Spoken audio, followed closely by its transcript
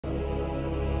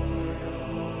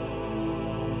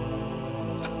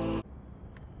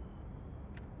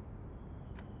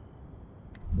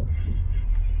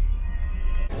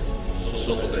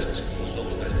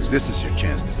This is your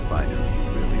chance to define who you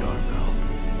really are, Bell.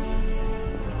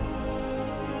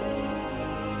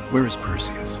 Where is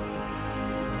Perseus?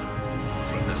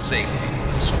 From the safety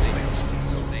of Soviets.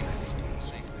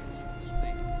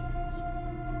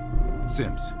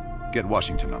 Sims, get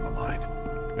Washington on the line.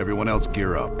 Everyone else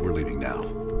gear up. We're leaving now.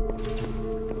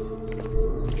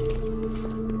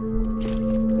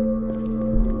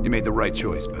 You made the right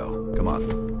choice, Bell. Come on.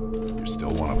 You're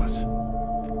still one of us.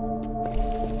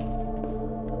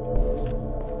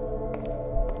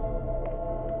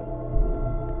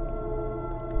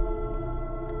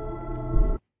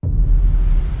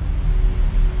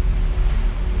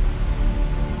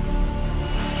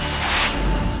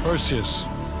 Perseus.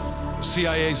 The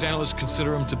CIA's analysts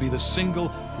consider him to be the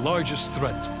single largest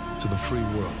threat to the free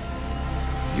world.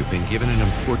 You've been given an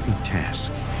important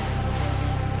task.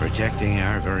 Protecting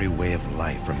our very way of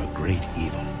life from a great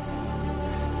evil.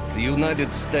 The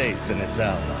United States and its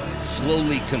allies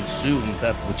slowly consume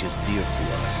that which is dear to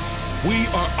us. We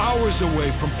are hours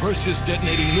away from Perseus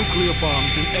detonating nuclear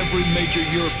bombs in every major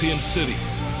European city.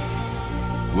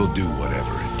 We'll do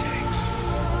whatever it takes.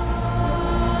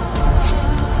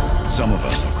 Some of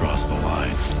us will cross the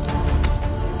line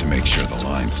to make sure the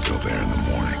line's still there in the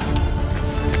morning.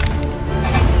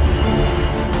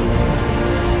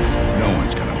 No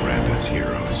one's gonna brand us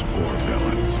heroes or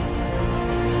villains.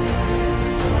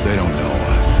 They don't know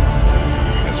us.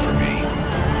 As for me,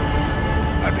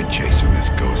 I've been chasing this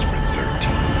ghost for 13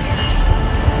 years.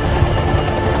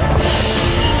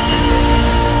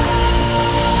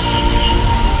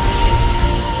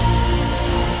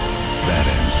 That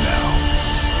ends now.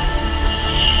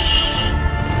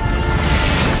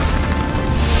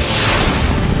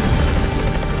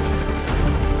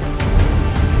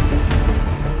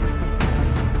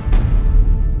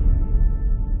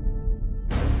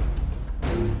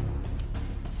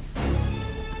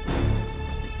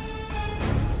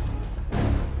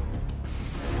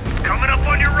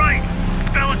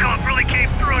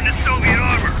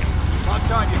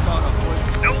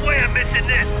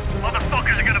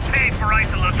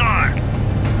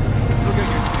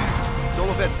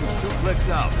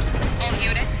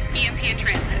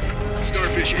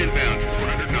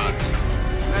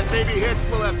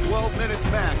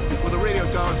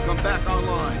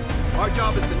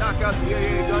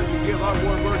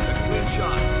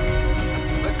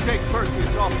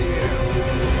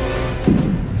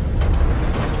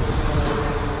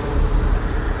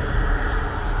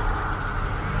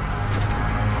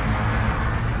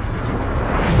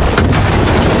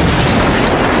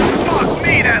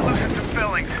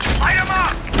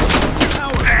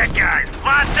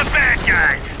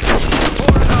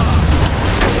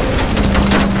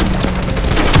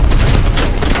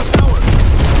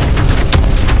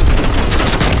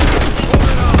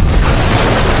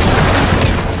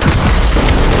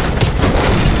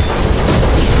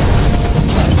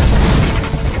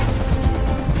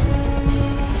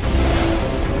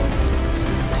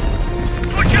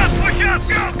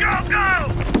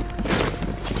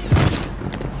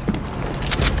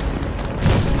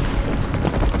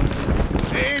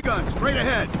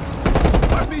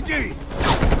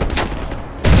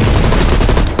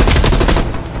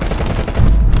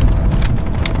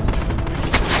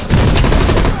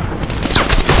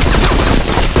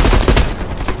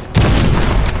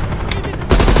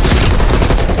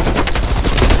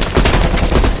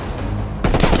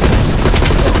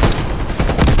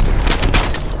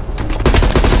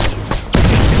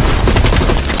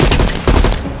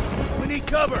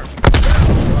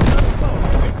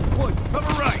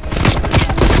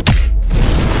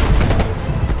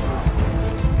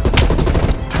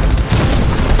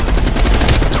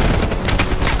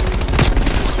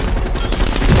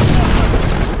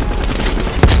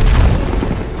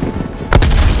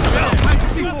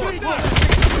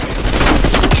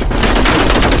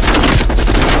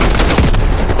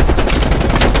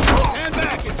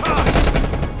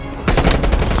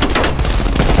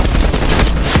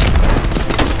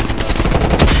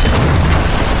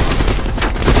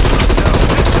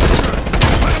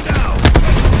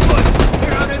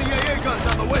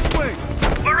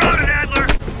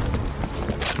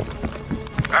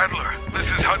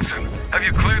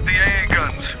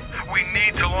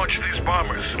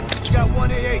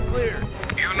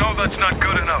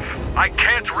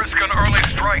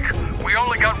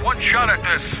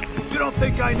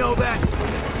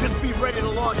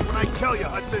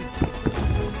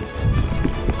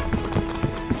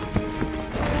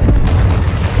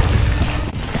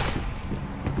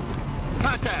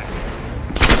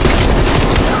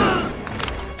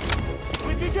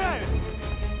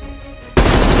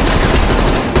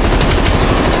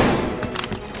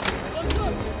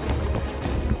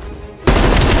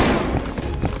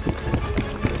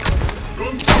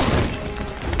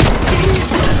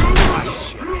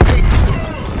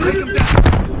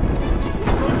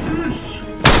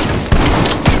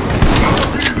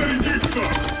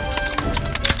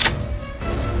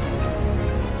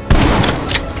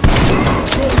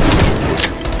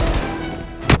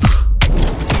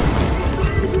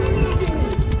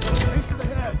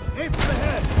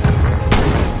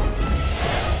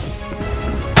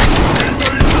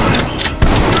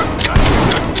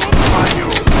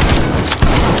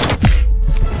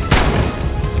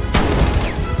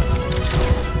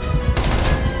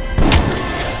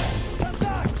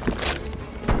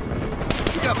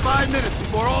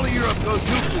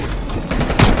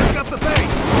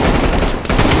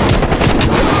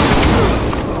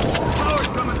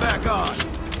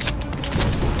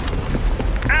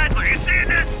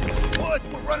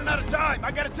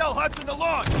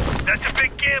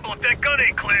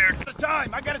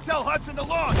 Time! I gotta tell Hudson to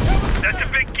launch! That's a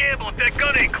big gamble if that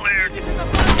gun ain't cleared.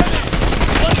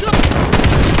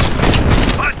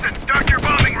 Hudson, start your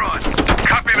bombing run.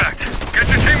 Copy that. Get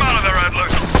your team out of there, Adler.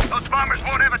 Those bombers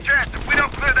won't have a chance if we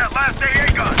don't clear that last AA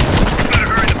gun. We better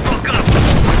hurry the fuck up.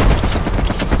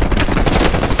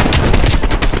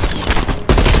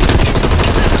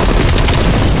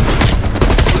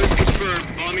 Orders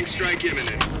confirmed. Bombing strike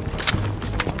imminent.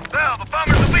 Val, the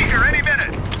bombers will be here any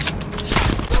minute.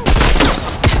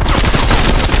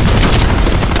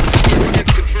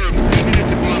 Coordinates confirmed. 10 minutes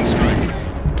to bomb strike.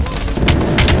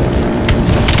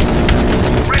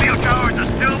 Radio towers are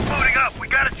still booting up. We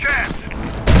got a chance.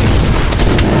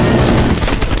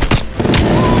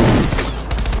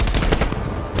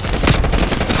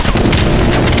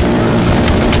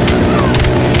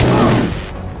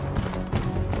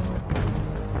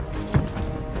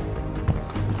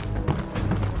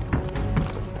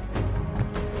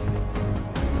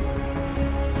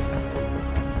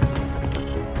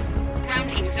 Ground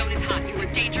team, zone is hot. You are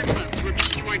danger close.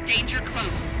 Repeat, you are danger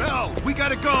close. Bell, we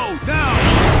gotta go, now!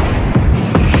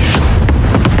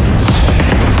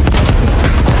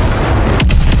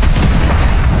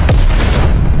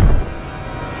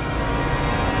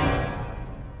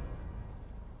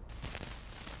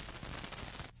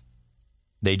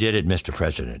 They did it, Mr.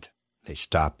 President. They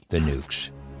stopped the nukes.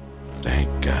 Thank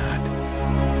God.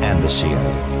 And the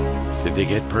CIA. Did they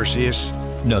get Perseus?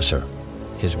 No, sir.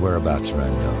 His whereabouts are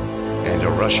unknown. And a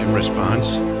Russian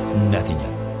response? Nothing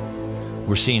yet.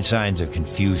 We're seeing signs of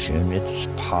confusion. It's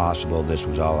possible this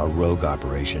was all a rogue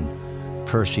operation.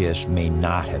 Perseus may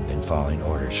not have been following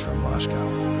orders from Moscow.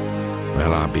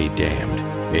 Well, I'll be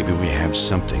damned. Maybe we have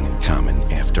something in common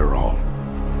after all.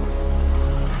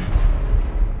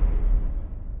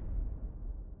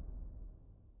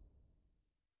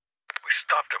 We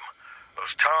stopped them.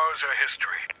 Those towers are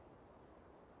history.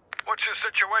 What's your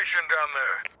situation down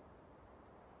there?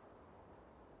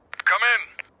 Come in.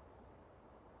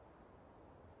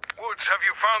 Woods, have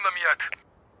you found them yet?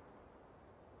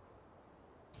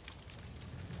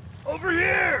 Over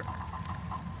here!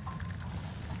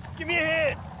 Give me a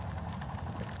hand!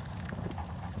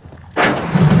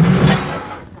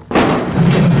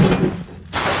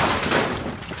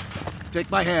 Take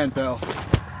my hand, Bell.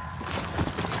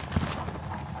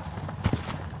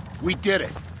 We did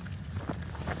it.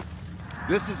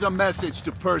 This is a message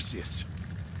to Perseus,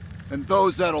 and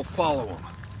those that'll follow him.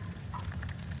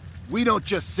 We don't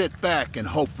just sit back and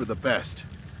hope for the best.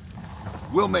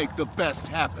 We'll make the best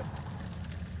happen.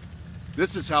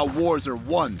 This is how wars are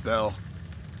won, Bell.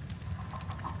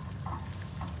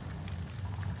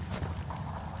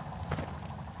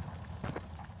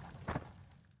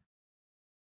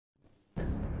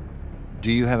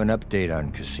 Do you have an update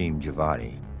on Qasim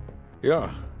Javadi?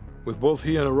 Yeah. With both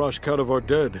he and Arash Kadavar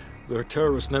dead, their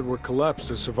terrorist network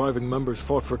collapsed as surviving members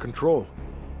fought for control.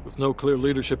 With no clear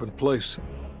leadership in place,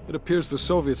 it appears the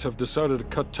Soviets have decided to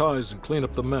cut ties and clean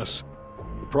up the mess.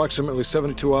 Approximately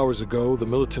 72 hours ago, the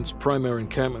militants' primary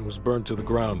encampment was burned to the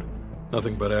ground.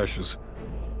 Nothing but ashes.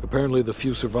 Apparently, the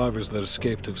few survivors that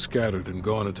escaped have scattered and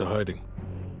gone into hiding.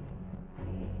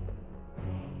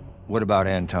 What about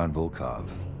Anton Volkov?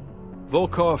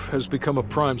 Volkov has become a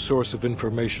prime source of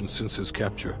information since his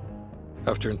capture.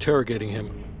 After interrogating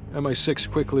him, MI6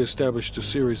 quickly established a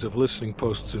series of listening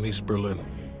posts in East Berlin.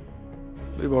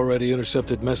 They've already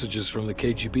intercepted messages from the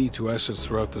KGB to assets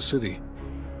throughout the city.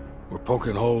 We're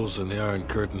poking holes in the Iron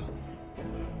Curtain.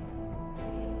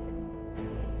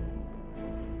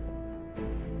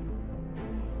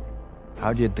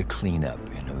 How did the cleanup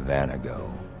in Havana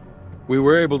go? We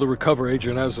were able to recover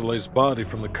Agent Azoulay's body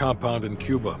from the compound in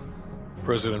Cuba.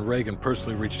 President Reagan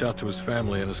personally reached out to his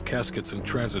family and his casket's in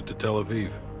transit to Tel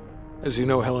Aviv. As you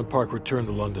know, Helen Park returned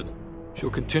to London.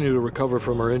 She'll continue to recover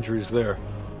from her injuries there.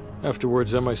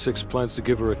 Afterwards, MI6 plans to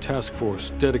give her a task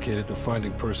force dedicated to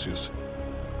finding Perseus.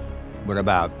 What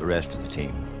about the rest of the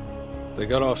team? They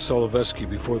got off Solovetsky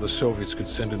before the Soviets could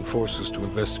send in forces to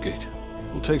investigate.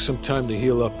 It'll take some time to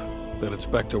heal up, then it's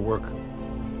back to work.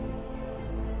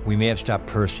 We may have stopped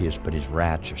Perseus, but his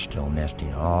rats are still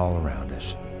nesting all around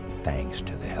us, thanks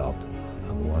to the help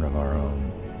of one of our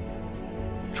own.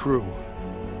 True.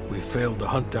 We failed to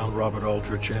hunt down Robert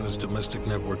Aldrich and his domestic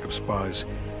network of spies.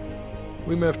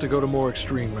 We may have to go to more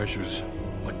extreme measures,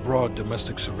 like broad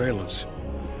domestic surveillance,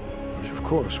 which of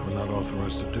course we're not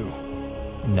authorized to do.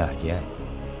 Not yet.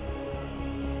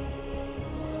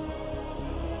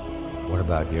 What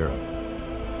about Europe?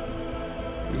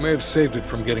 We may have saved it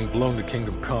from getting blown to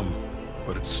Kingdom Come,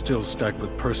 but it's still stacked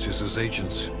with Perseus's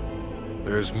agents.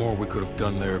 There's more we could have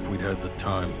done there if we'd had the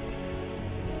time.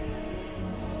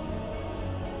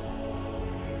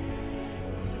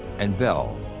 and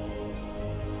Bell.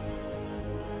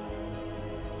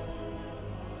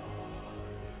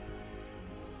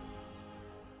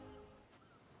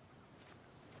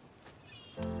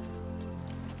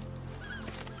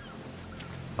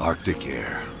 Arctic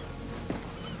air.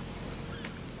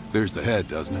 There's the head,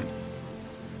 doesn't it?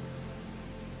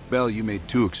 Bell, you made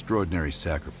two extraordinary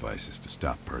sacrifices to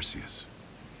stop Perseus.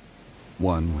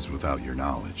 One was without your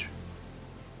knowledge.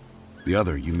 The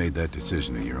other, you made that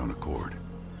decision of your own accord.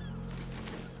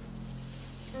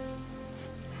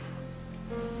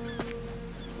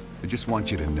 I just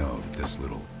want you to know that this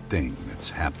little thing that's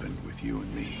happened with you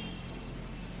and me,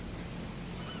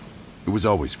 it was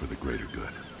always for the greater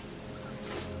good.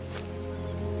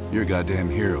 You're a goddamn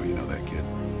hero, you know that, kid.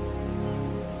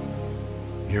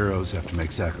 Heroes have to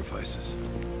make sacrifices.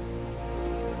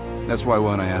 That's why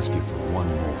when I ask you for one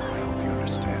more, I hope you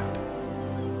understand.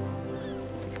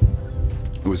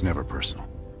 It was never personal.